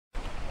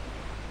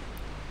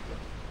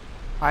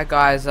Hi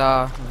guys,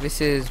 this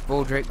is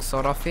Fails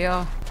Sodoff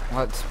here.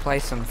 Let's play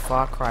some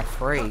Far Cry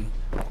 3.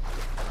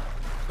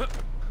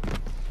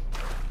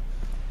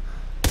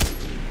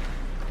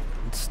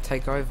 Let's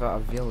take over a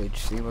village,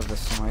 see where the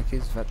smoke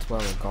is, that's where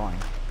we're going.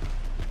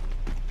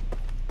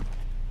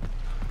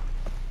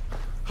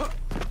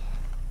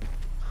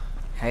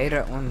 Hate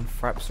it when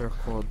Fraps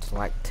records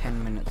like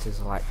 10 minutes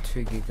is like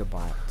 2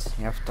 gigabytes.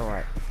 You have to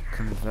like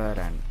convert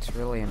it, it's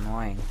really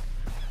annoying.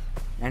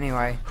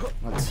 Anyway,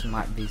 let's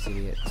snipe these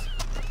idiots.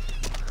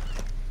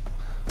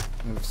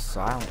 We've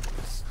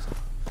silenced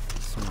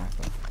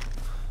sniper.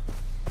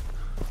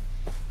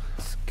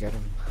 Let's get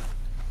him.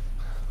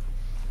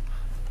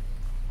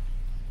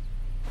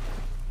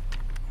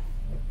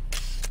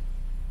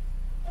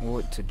 Oh,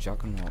 it's a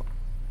juggernaut.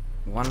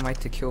 One way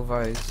to kill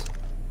those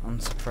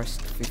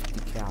unsuppressed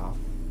 50 cal.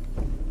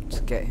 Let's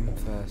get him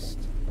first.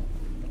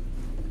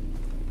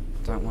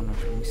 Don't want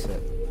to miss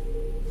it.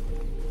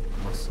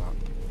 What's up?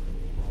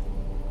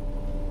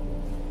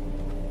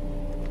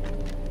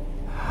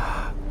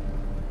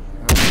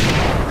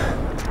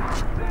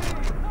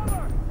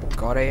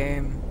 Got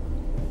him.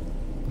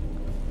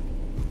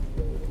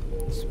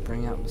 Let's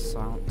bring out the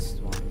silenced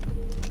one.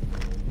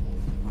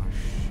 Oh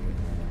shit.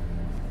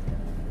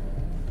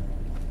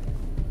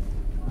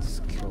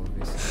 Let's kill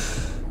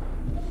this.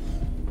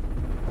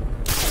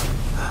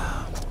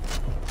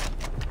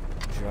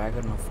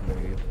 Dragonov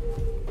move.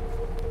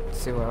 Let's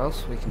see what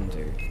else we can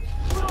do.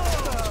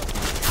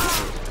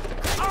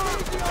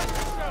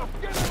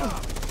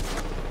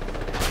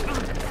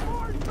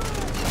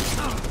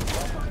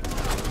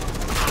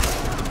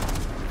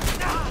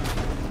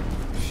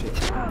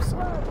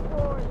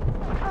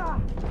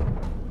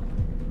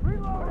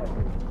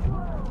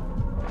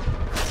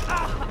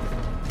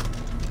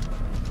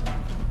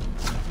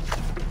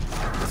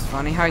 It's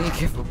funny how you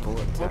give a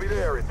bullet to We'll be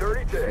there in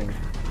 30 ticks.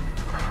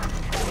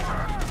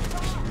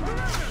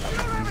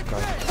 These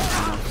guys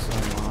are so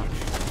much.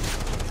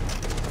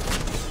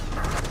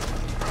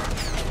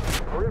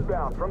 We're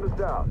inbound from the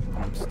south.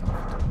 I'm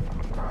stuffed.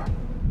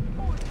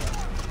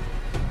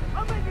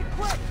 I'll make it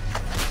quick.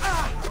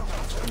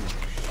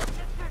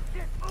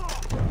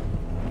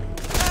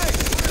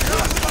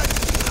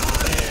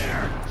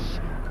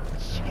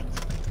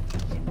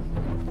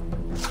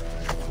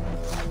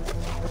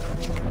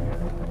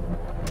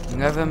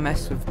 Never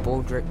mess with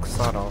Fails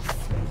Sodoff.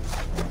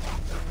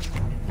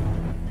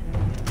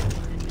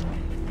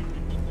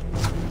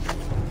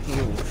 He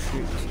will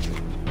shoot you.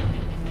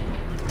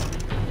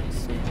 Let's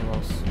see who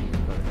else we've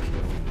got to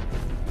kill.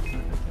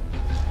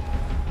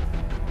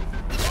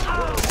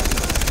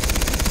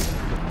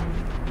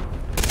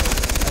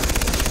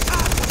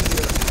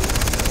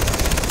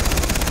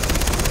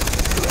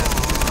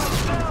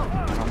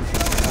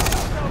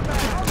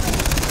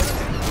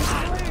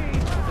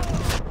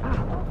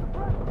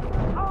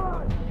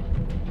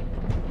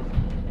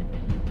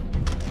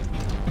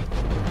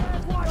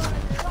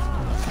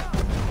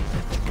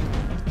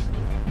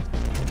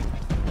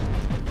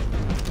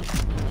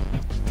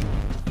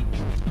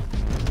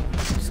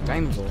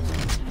 Game's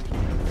awesome.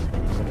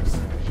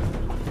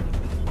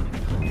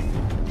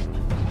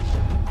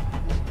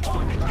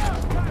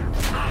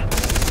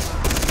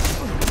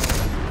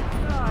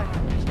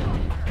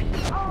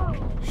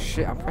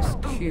 Shit, I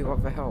pressed Q,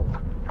 what the hell?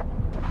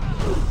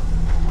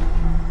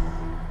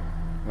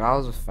 That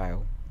was a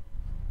fail.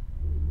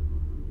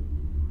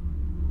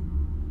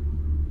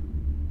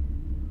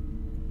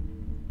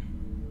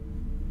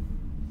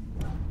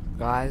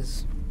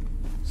 Guys,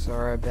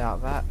 sorry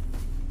about that.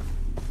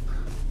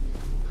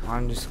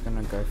 I'm just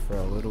gonna go for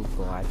a little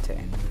glide to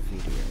end the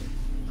video.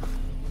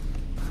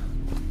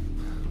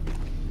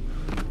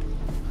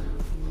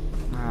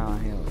 Oh,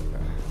 here we go.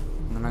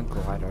 I'm gonna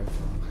glide over.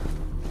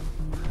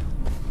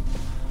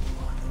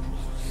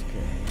 Just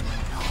get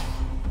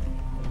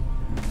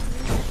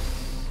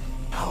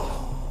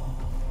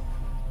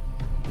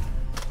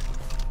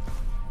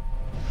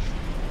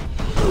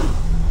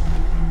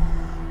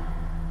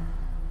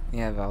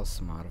Yeah, that was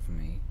smart of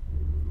me.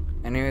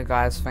 Anyway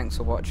guys, thanks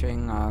for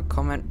watching.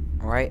 Comment,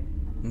 rate,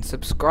 and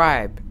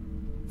subscribe.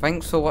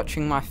 Thanks for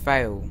watching my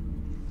fail.